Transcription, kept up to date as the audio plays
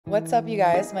What's up, you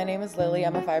guys? My name is Lily.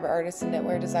 I'm a fiber artist and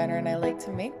knitwear designer, and I like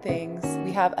to make things.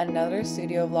 We have another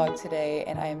studio vlog today,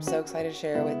 and I am so excited to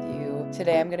share it with you.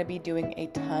 Today I'm going to be doing a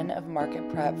ton of market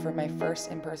prep for my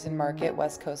first in-person market,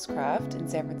 West Coast Craft in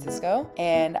San Francisco,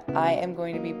 and I am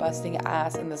going to be busting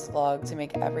ass in this vlog to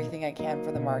make everything I can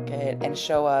for the market and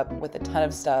show up with a ton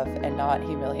of stuff and not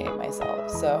humiliate myself.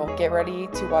 So get ready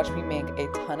to watch me make a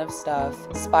ton of stuff,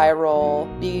 spiral,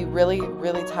 be really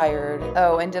tired.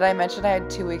 Oh, and did I mention I had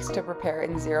 2 weeks to prepare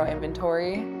in zero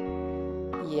inventory?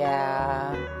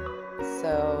 Yeah,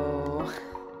 so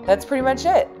that's pretty much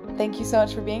it. Thank you so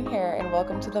much for being here and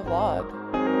welcome to the vlog.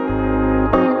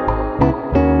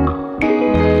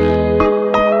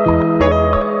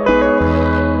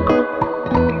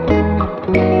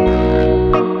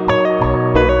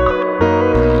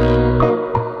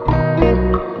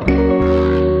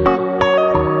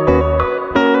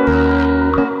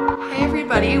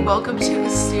 Welcome to a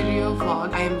studio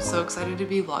vlog. I am so excited to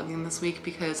be vlogging this week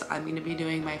because I'm going to be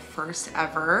doing my first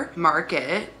ever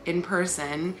market in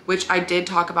person, which I did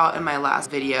talk about in my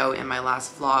last video, in my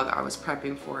last vlog. I was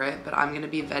prepping for it, but I'm going to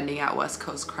be vending at West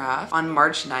Coast Craft on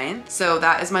March 9th. So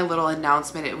that is my little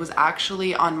announcement. It was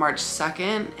actually on March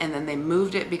 2nd and then they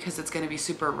moved it because it's going to be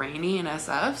super rainy in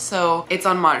SF. So it's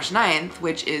on March 9th,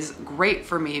 which is great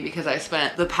for me because I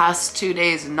spent the past 2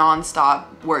 days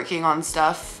nonstop working on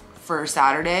stuff for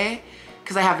Saturday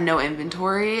because I have no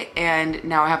inventory, and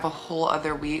now I have a whole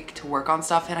other week to work on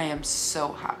stuff, and I am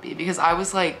so happy because I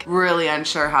was like really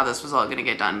unsure how this was all gonna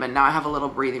get done, but now I have a little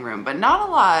breathing room, but not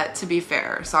a lot to be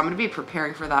fair. So I'm gonna be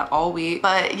preparing for that all week.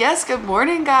 But yes, good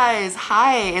morning guys.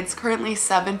 Hi, it's currently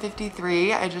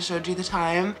 7:53. I just showed you the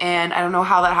time and I don't know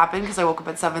how that happened because I woke up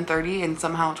at 7:30 and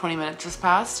somehow 20 minutes just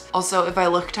passed. Also, if I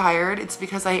look tired, it's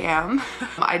because I am.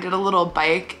 I did a little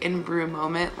bike and brew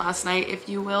moment last night, if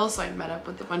you will. So I met up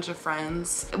with a bunch of friends.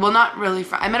 Well, not really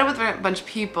friends. I met up with a bunch of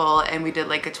people and we did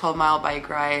like a 12-mile bike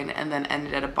ride and then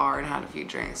ended at a bar and had a few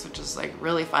drinks, which is like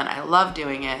really fun. I love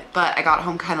doing it, but I got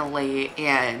home kind of late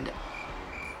and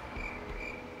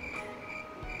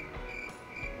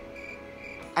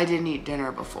I didn't eat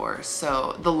dinner before,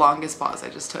 so the longest pause I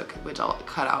just took, which I'll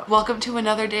cut out. Welcome to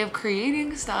another day of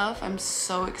creating stuff. I'm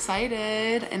so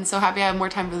excited and so happy I have more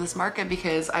time for this market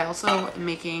because I also am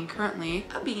making currently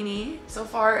a beanie. So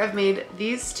far I've made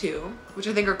these two, which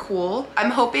I think are cool.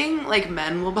 I'm hoping like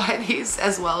men will buy these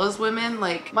as well as women.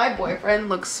 Like my boyfriend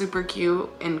looks super cute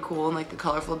and cool in like the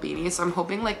colorful beanie, so I'm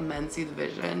hoping like men see the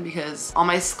vision because all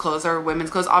my clothes are women's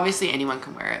clothes. Obviously anyone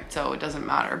can wear it, so it doesn't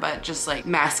matter, but just like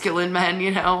masculine men, you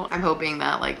know? I'm hoping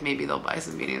that like maybe they'll buy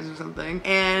some beanies or something.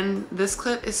 And this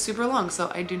clip is super long,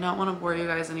 so I do not want to bore you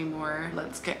guys anymore.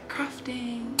 Let's get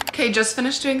crafting. Okay, just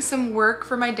finished doing some work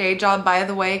for my day job. By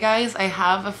the way, guys, I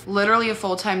have literally a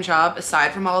full-time job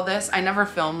aside from all this. I never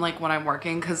film like when I'm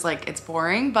working because like it's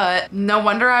boring, but no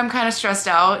wonder I'm kind of stressed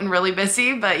out and really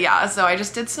busy. But yeah, so I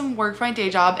just did some work for my day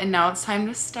job and now it's time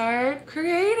to start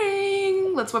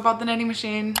creating. Let's whip out the knitting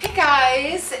machine. Hey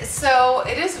guys, so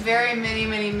it is very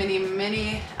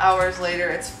many hours later.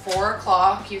 It's 4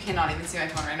 o'clock. You cannot even see my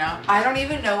phone right now. I don't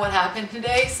even know what happened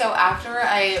today. So after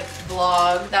I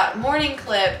vlogged that morning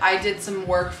clip, I did some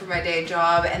work for my day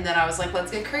job and then I was like,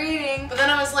 let's get creating. But then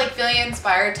I was like feeling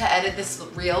inspired to edit this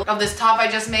reel of this top I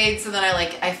just made. So then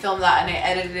I filmed that and I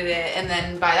edited it. And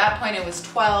then by that point it was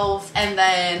 12. And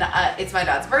then it's my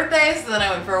dad's birthday. So then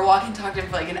I went for a walk and talked to him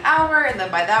for like an hour. And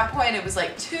then by that point it was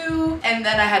like 2. And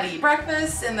then I had to eat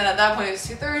breakfast. And then at that point it was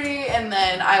 2:30. And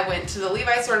then I went to the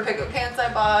Levi's store to pick up pants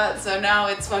I bought. So now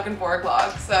it's fucking 4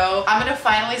 o'clock. So I'm gonna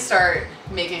finally start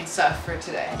making stuff for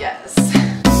today. Yes.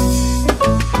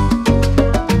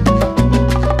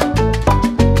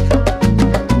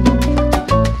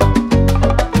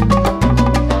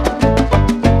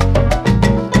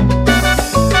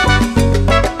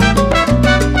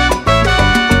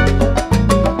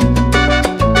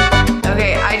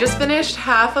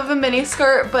 Half of a mini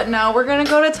skirt, but now we're gonna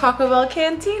go to Taco Bell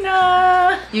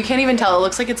Cantina. You can't even tell, it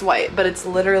looks like it's white, but it's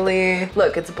literally,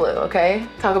 look, it's blue, okay?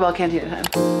 Taco Bell Cantina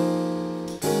time.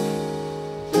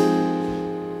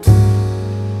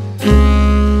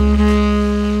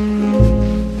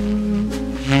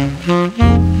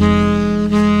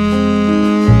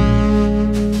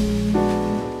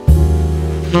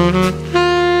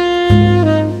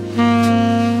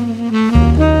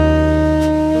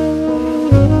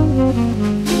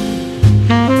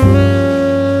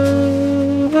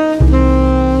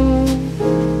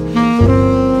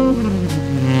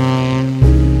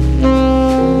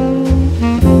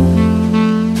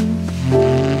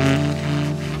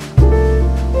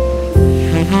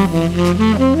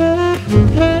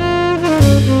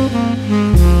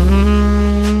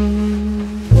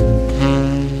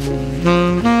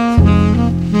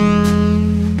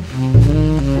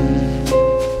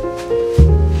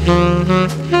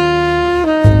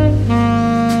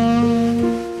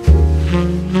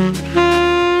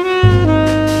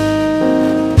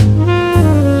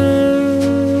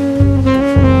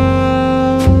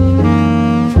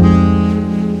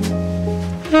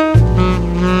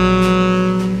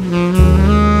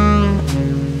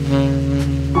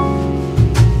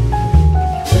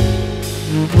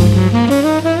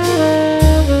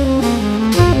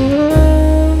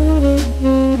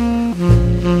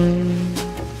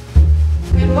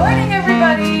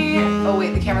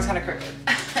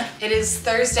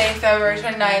 Thursday, February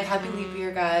 29th. Happy leap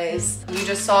year, guys. You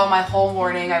just saw my whole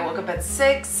morning. I woke up at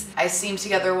 6. I seamed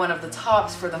together one of the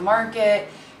tops for the market,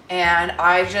 and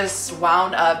I just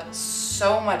wound up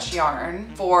so much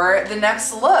yarn for the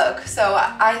next look. So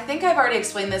I think I've already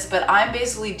explained this, but I'm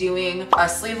basically doing a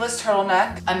sleeveless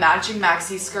turtleneck, a matching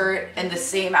maxi skirt, and the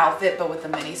same outfit but with a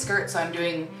mini skirt. So I'm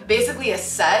doing basically a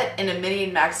set in a mini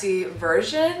and maxi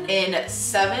version in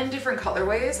 7 different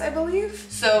colorways, I believe.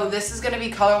 So this is gonna be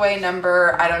colorway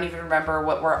number, I don't even remember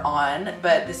what we're on,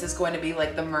 but this is going to be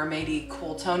like the mermaidy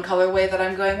cool tone colorway that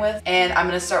I'm going with. And I'm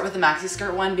gonna start with the maxi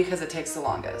skirt one because it takes the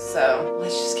longest. So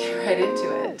let's just get right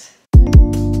into it.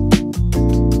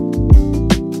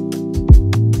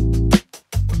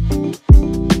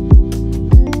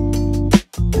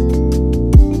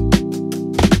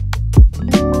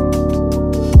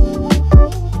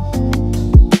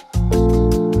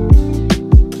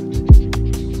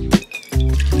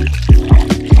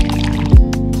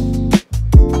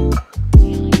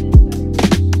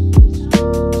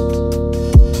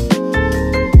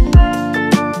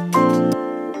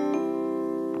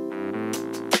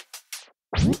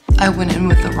 I went in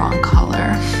with the wrong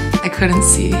color. I couldn't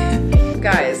see.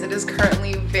 Guys, it is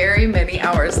currently very many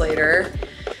hours later.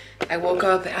 I woke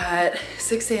up at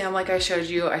 6 a.m. like I showed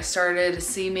you. I started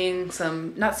seaming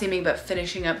some, not seaming, but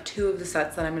finishing up 2 of the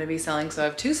sets that I'm gonna be selling. So I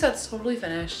have 2 sets totally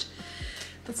finished.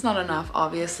 That's not enough,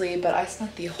 obviously, but I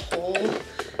spent the whole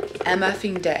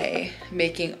MFing day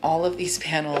making all of these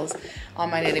panels on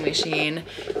my knitting machine.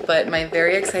 But my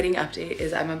very exciting update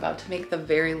is I'm about to make the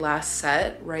very last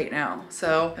set right now.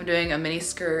 So I'm doing a mini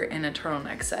skirt and a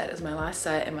turtleneck set as my last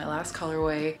set and my last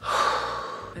colorway.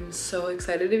 I'm so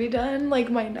excited to be done. Like,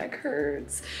 my neck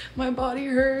hurts, my body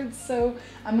hurts. So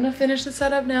I'm gonna finish the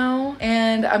setup now,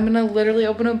 and I'm gonna literally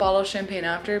open a bottle of champagne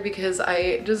after because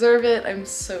I deserve it. I'm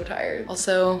so tired.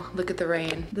 Also, look at the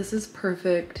rain. This is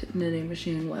perfect knitting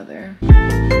machine weather.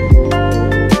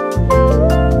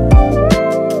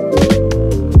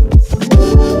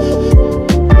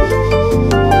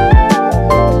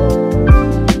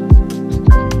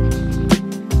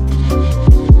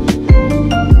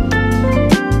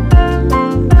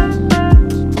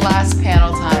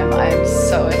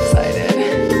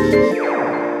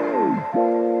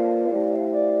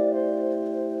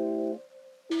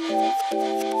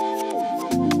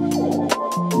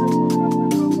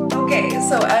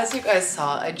 So as you guys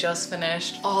saw, I just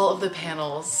finished all of the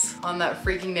panels on that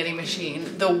freaking knitting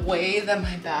machine. The way that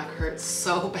my back hurts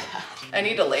so bad. I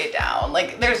need to lay down.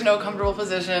 Like, there's no comfortable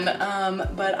position.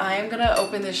 But I am gonna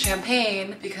open this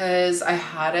champagne because I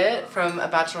had it from a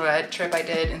bachelorette trip I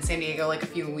did in San Diego like a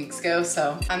few weeks ago.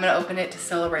 So I'm gonna open it to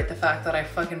celebrate the fact that I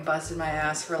fucking busted my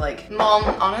ass for like,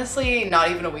 honestly,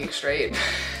 not even a week straight.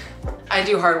 I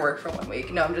do hard work for 1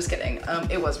 week. No, I'm just kidding.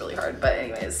 It was really hard, but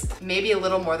anyways, maybe a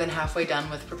little more than halfway done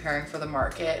with preparing for the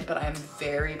market, but I'm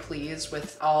very pleased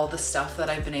with all the stuff that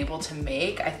I've been able to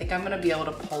make. I think I'm gonna be able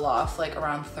to pull off like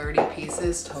around 30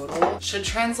 pieces total. Should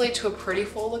translate to a pretty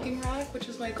full looking rack, which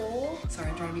is my goal. Sorry,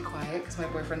 I'm trying to be quiet because my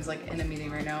boyfriend's like in a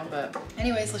meeting right now, but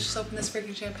anyways, let's just open this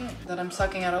freaking champagne that I'm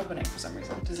sucking at opening for some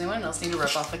reason. Does anyone else need to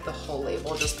rip off like the whole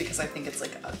label just because I think it's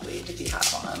like ugly to be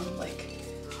half on? Like,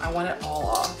 I want it all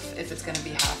off if it's gonna be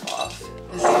half off.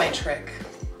 This is my trick.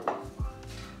 Oh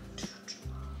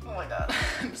my God,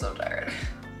 I'm so tired.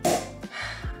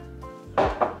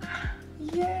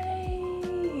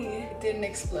 Yay! It didn't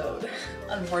explode.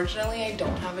 Unfortunately, I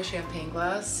don't have a champagne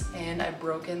glass and I've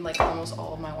broken like almost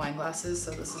all of my wine glasses,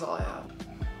 so this is all I have.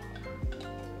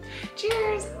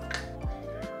 Cheers!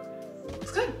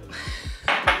 It's good.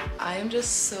 I am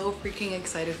just so freaking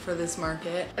excited for this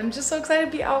market. I'm just so excited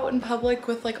to be out in public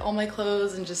with like all my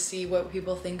clothes and just see what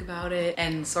people think about it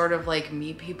and sort of like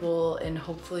meet people and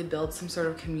hopefully build some sort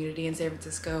of community in San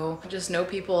Francisco. Just know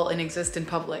people and exist in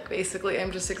public, basically. I'm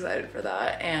just excited for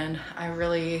that, and I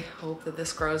really hope that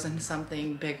this grows into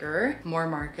something bigger, more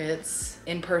markets,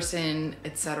 in person,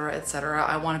 etc., etc.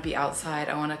 I want to be outside.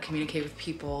 I want to communicate with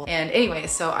people. And anyway,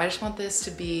 so I just want this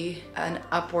to be an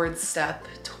upward step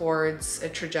towards a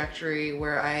trajectory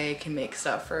where I can make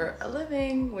stuff for a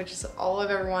living, which is all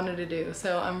I've ever wanted to do.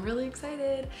 So I'm really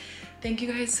excited. Thank you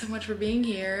guys so much for being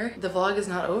here. The vlog is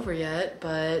not over yet,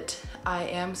 but I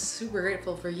am super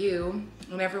grateful for you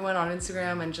and everyone on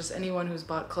Instagram and just anyone who's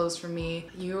bought clothes from me.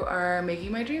 You are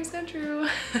making my dreams come true.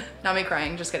 Not me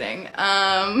crying, just kidding.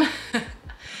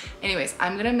 Anyways,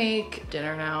 I'm gonna make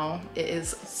dinner now. It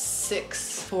is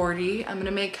 6:40. I'm gonna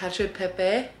make cacio e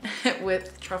pepe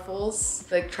with truffles,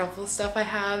 like truffle stuff I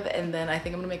have. And then I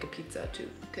think I'm gonna make a pizza too,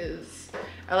 because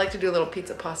I like to do a little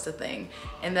pizza pasta thing.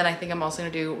 And then I think I'm also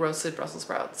gonna do roasted Brussels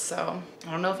sprouts. So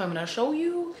I don't know if I'm gonna show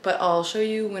you, but I'll show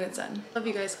you when it's done. Love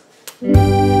you guys.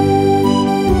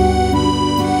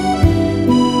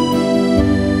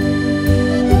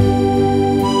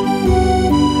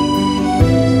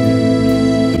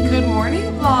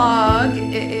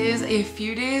 A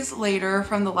few days later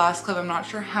from the last clip. I'm not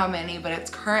sure how many, but it's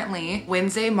currently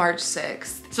Wednesday, March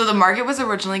 6th. So the market was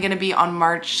originally gonna be on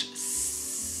March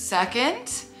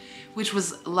 2nd, which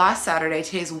was last Saturday.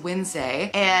 Today's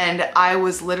Wednesday. And I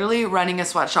was literally running a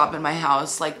sweatshop in my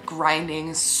house, like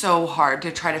grinding so hard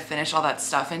to try to finish all that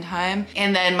stuff in time.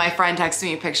 And then my friend texted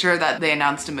me a picture that they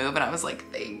announced a move and I was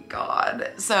like, thank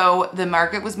God. So the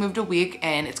market was moved a week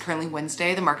and it's currently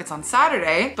Wednesday. The market's on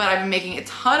Saturday, but I've been making a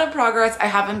ton of progress. I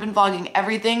haven't been vlogging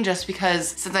everything just because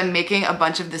since I'm making a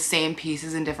bunch of the same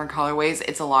pieces in different colorways,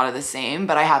 it's a lot of the same,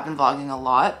 but I have been vlogging a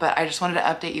lot. But I just wanted to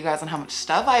update you guys on how much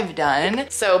stuff I've done.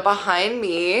 So behind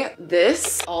me,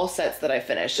 this all sets that I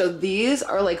finished. So these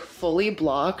are like fully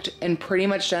blocked and pretty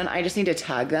much done. I just need to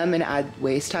tag them and add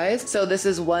waist ties. So this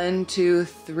is 1, 2,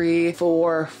 3,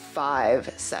 4,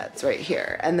 5 sets right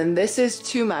here. And then this is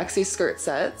 2 maxi skirt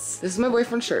sets. This is my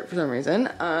boyfriend's shirt for some reason.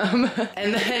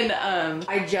 And then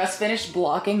I just finished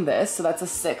blocking this. So that's a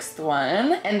 6th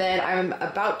one. And then I'm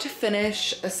about to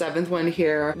finish a 7th one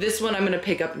here. This one I'm gonna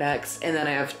pick up next. And then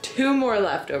I have 2 more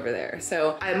left over there.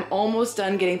 So I'm almost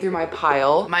done getting through my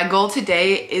pile. My goal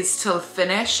today is to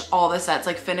finish all the sets,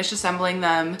 like finish assembling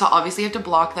them. So obviously I have to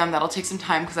block them. That'll take some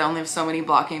time because I only have so many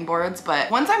blocking boards. But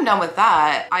once I'm done with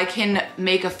that, I can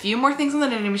make a few more things on the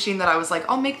knitting machine that I was like,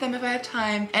 I'll make them if I have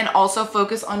time. And also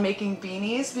focus on making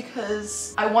beanies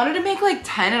because I wanted to make like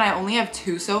 10 and I only have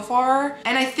 2 so far.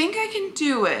 And I think I can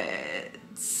do it.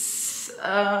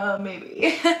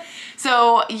 Maybe.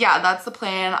 So yeah, that's the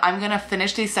plan. I'm gonna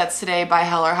finish these sets today by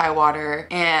hell or high water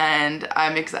and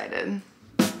I'm excited.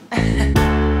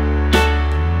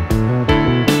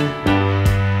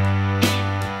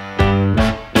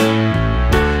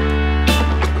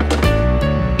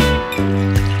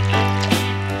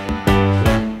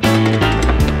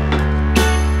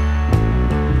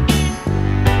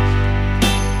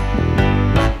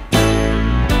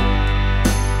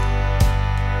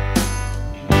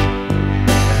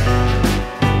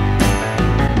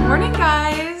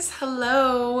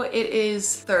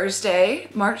 Thursday,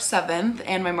 March 7th,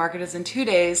 and my market is in 2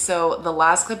 days. So the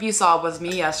last clip you saw was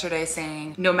me yesterday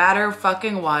saying, no matter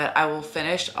fucking what, I will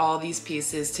finish all these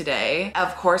pieces today.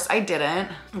 Of course I didn't.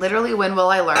 Literally, when will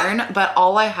I learn? But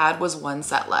all I had was 1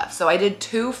 set left. So I did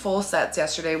 2 full sets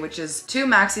yesterday, which is 2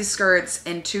 maxi skirts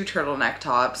and 2 turtleneck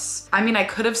tops. I mean, I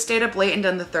could have stayed up late and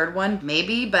done the 3rd one,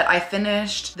 maybe, but I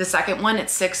finished the 2nd one at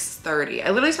 6:30. I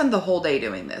literally spent the whole day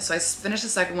doing this. So I finished the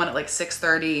 2nd one at like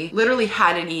 6:30, literally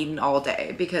hadn't eaten all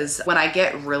day because when I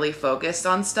get really focused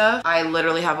on stuff, I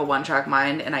literally have a 1-track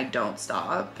mind and I don't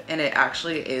stop. And it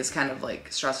actually is kind of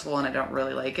like stressful and I don't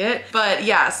really like it. But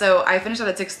yeah, so I finished that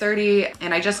at 6:30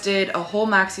 and I just did a whole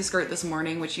maxi skirt this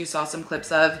morning, which you saw some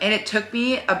clips of. And it took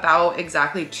me about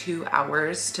exactly 2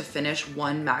 hours to finish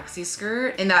 1 maxi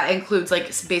skirt. And that includes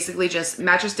like basically just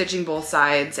mattress stitching both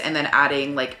sides and then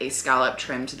adding like a scallop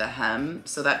trim to the hem.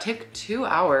 So that took 2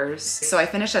 hours. So I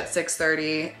finished at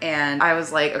 6:30 and I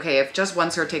was like, okay, if just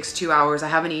 1 skirt takes 2 hours, I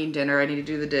haven't eaten dinner, I need to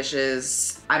do the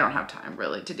dishes, I don't have time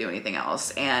really to do anything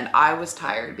else. And I was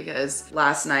tired because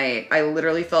last night I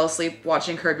literally fell asleep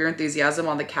watching Curb Your Enthusiasm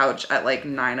on the couch at like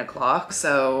 9 o'clock.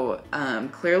 So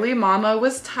clearly mama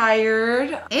was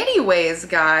tired. Anyways,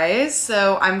 guys,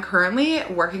 so I'm currently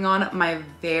working on my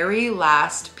very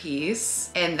last piece,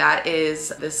 and that is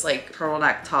this like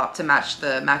turtleneck top to match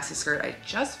the maxi skirt I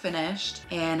just finished.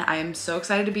 And I'm so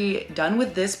excited to be done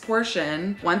with this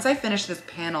portion. Once I finish this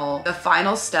panel, the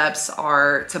final steps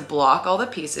are to block all the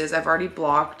pieces. I've already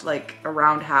blocked like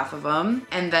around half of them.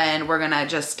 And then we're gonna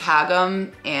just tag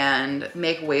them and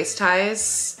make waist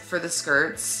ties for the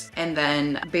skirts and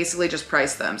then basically just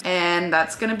price them. And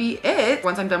that's gonna be it.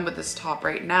 Once I'm done with this top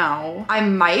right now, I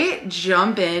might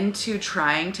jump into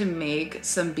trying to make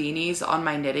some beanies on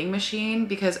my knitting machine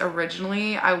because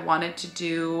originally I wanted to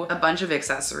do a bunch of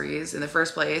accessories in the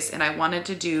first place and I wanted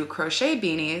to do crochet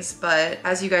beanies, but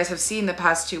as you guys have seen, the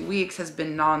past 2 weeks has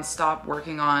been non-stop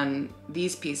working on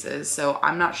these pieces, so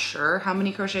I'm not sure how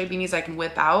many crochet beanies I can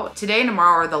whip out. Today and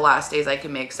tomorrow are the last days I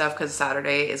can make stuff because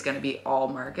Saturday is gonna be all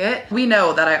market. We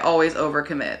know that I always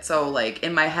overcommit, so like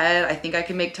in my head I think I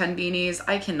can make 10 beanies.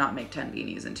 I cannot make 10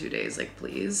 beanies in 2 days, like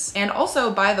please. And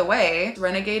also, by the way,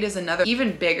 Renegade is another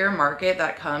even bigger market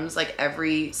that comes like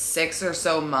every 6 or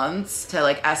so months to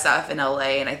like SF in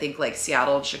LA, and I think like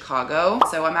Seattle and Chicago.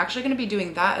 So I'm actually gonna be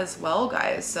doing that as well,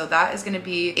 guys. So that is gonna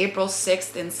be April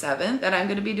 6th and 7th that I'm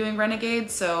gonna be doing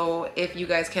Renegade. So if you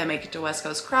guys can't make it to West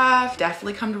Coast Craft,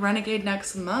 definitely come to Renegade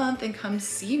next month and come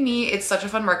see me. It's such a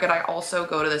fun market. I also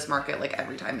go to this market like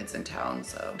every time it's in town.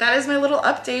 So that is my little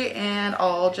update, and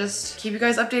I'll just keep you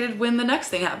guys updated when the next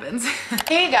thing happens.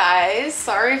 Hey guys,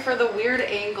 sorry for the weird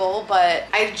angle, but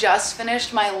I just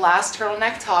finished my last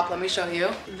turtleneck top. Let me show you.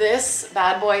 This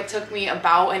bad boy took me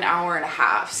about an hour and a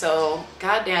half. So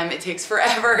goddamn, it takes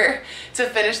forever to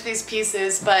finish these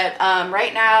pieces. But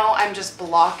right now I'm just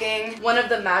blocking one of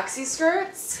the maxi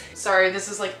skirts. Sorry, this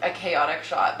is like a chaotic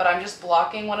shot, but I'm just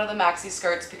blocking one of the maxi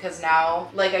skirts because now,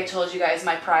 like I told you guys,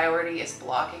 my priority is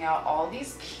blocking out all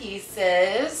these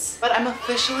pieces. But I'm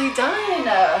officially done,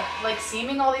 like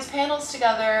seaming all these panels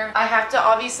together. I have to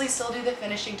obviously still do the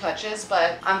finishing touches,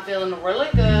 but I'm feeling really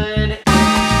good.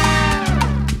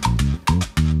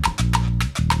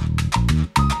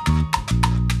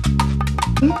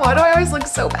 Why do I always look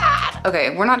so bad?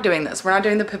 Okay, we're not doing this. We're not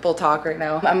doing the pimple talk right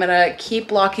now. I'm gonna keep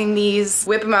blocking these,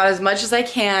 whip them out as much as I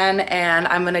can, and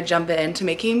I'm gonna jump into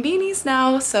making beanies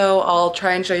now. So I'll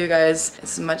try and show you guys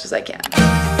as much as I can.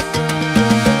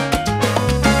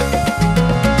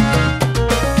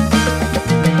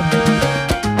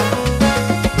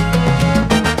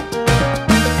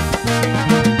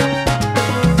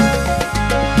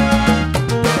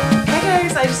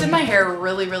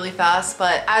 Really fast,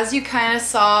 but as you kind of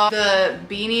saw, the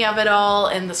beanie of it all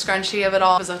and the scrunchie of it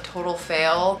all was a total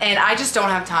fail, and I just don't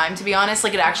have time, to be honest.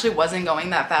 Like, it actually wasn't going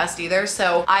that fast either,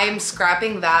 so I am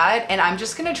scrapping that, and I'm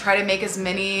just gonna try to make as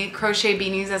many crochet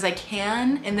beanies as I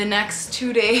can in the next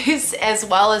 2 days, as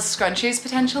well as scrunchies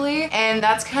potentially, and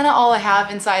that's kind of all I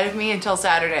have inside of me until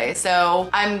Saturday. So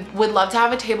I would love to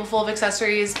have a table full of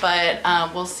accessories, but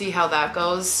we'll see how that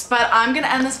goes. But I'm gonna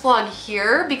end this vlog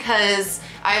here because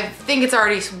I think it's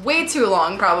already way too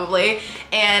long probably,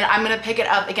 and I'm gonna pick it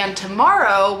up again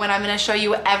tomorrow when I'm gonna show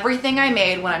you everything I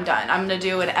made when I'm done. I'm gonna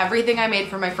do an everything I made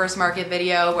for my first market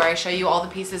video where I show you all the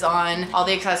pieces on, all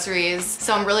the accessories.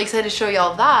 So I'm really excited to show you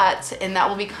all that, and that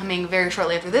will be coming very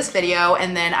shortly after this video,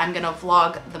 and then I'm gonna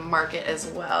vlog the market as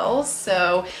well.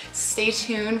 So stay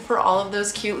tuned for all of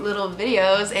those cute little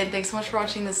videos, and thanks so much for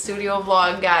watching the studio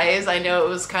vlog, guys. I know it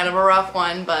was kind of a rough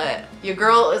one, but your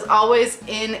girl is always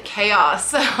in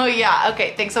chaos. So yeah,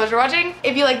 okay, thanks so much for watching.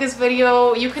 If you like this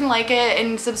video, you can like it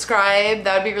and subscribe.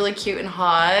 That would be really cute and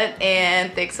hot.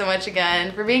 And thanks so much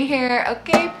again for being here.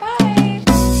 Okay,